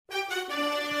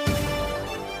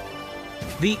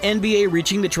The NBA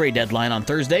reaching the trade deadline on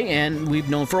Thursday, and we've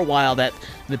known for a while that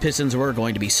the Pistons were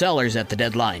going to be sellers at the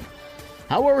deadline.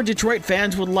 However, Detroit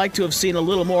fans would like to have seen a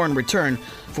little more in return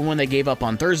from when they gave up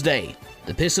on Thursday.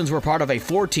 The Pistons were part of a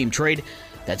 4-team trade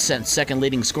that sent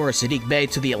second-leading scorer Saddiq Bey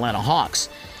to the Atlanta Hawks.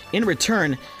 In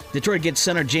return, Detroit gets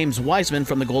center James Wiseman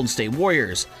from the Golden State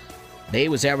Warriors. Bey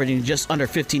was averaging just under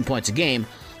 15 points a game,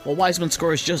 while Wiseman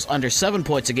scores just under 7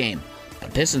 points a game.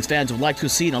 But Pistons fans would like to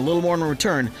have seen a little more in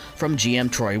return from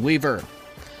GM Troy Weaver.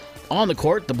 On the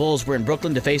court, the Bulls were in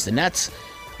Brooklyn to face the Nets.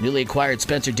 Newly acquired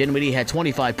Spencer Dinwiddie had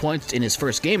 25 points in his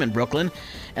first game in Brooklyn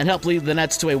and helped lead the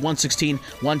Nets to a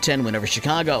 116-110 win over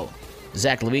Chicago.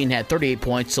 Zach LaVine had 38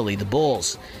 points to lead the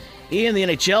Bulls. In the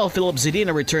NHL, Filip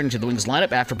Zadina returned to the Wings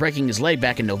lineup after breaking his leg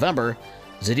back in November.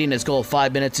 Zadina's goal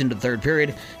 5 minutes into the third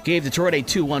period gave Detroit a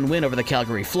 2-1 win over the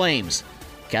Calgary Flames.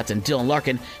 Captain Dylan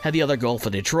Larkin had the other goal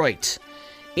for Detroit.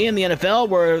 In the NFL,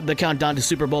 where the countdown to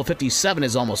Super Bowl 57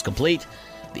 is almost complete,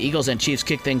 the Eagles and Chiefs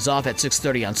kick things off at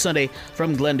 6:30 on Sunday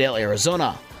from Glendale,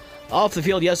 Arizona. Off the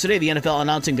field yesterday, the NFL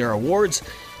announcing their awards.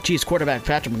 Chiefs quarterback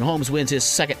Patrick Mahomes wins his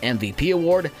second MVP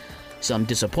award. Some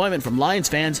disappointment from Lions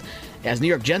fans as New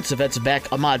York Jets defensive back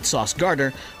Ahmad Sauce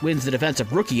Gardner wins the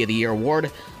Defensive Rookie of the Year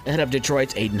award ahead of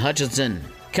Detroit's Aiden Hutchinson.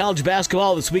 College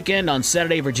basketball this weekend. On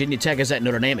Saturday, Virginia Tech is at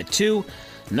Notre Dame at 2.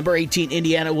 Number 18,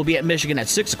 Indiana, will be at Michigan at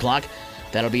 6 o'clock.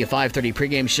 That'll be a 5:30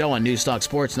 pregame show on Newstalk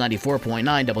Sports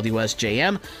 94.9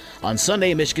 WSJM. On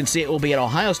Sunday, Michigan State will be at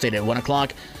Ohio State at 1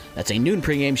 o'clock. That's a noon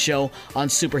pregame show on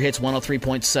Super Hits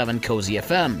 103.7 Cozy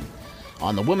FM.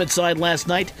 On the women's side last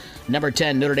night, number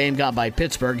 10 Notre Dame got by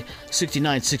Pittsburgh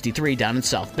 69-63 down in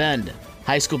South Bend.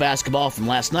 High school basketball from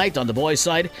last night on the boys'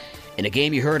 side. In a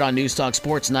game you heard on Newstalk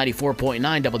Sports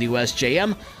 94.9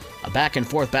 WSJM, a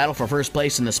back-and-forth battle for first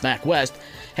place in the SMAC West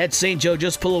had St. Joe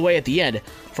just pull away at the end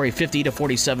for a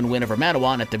 50-47 win over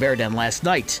Mattawan at the Bear Den last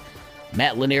night.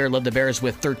 Matt Lanier led the Bears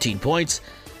with 13 points.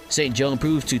 St. Joe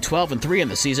improved to 12-3 in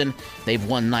the season. They've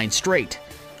won 9 straight.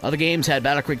 Other games had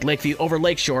Battle Creek Lakeview over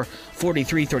Lakeshore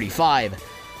 43-35.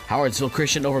 Howardsville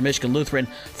Christian over Michigan Lutheran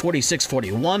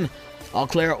 46-41. Eau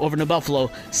Claire over New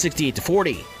Buffalo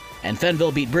 68-40. And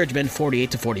Fenville beat Bridgman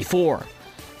 48-44.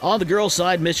 On the girls'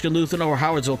 side, Michigan Lutheran over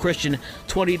Howardsville Christian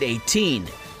 20-18.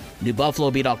 New Buffalo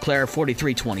beat Eau Claire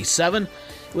 43-27.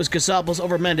 It was Casablanca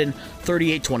over Mendon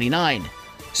 38-29.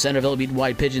 Centerville beat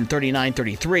White Pigeon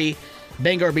 39-33.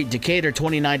 Bangor beat Decatur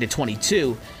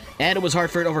 29-22. And it was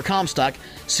Hartford over Comstock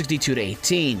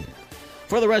 62-18.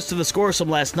 For the rest of the scores from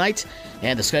last night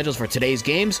and the schedules for today's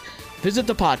games, visit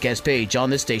the podcast page on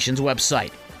this station's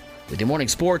website. With your morning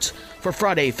sports for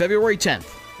Friday, February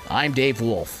 10th, I'm Dave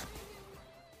Wolf.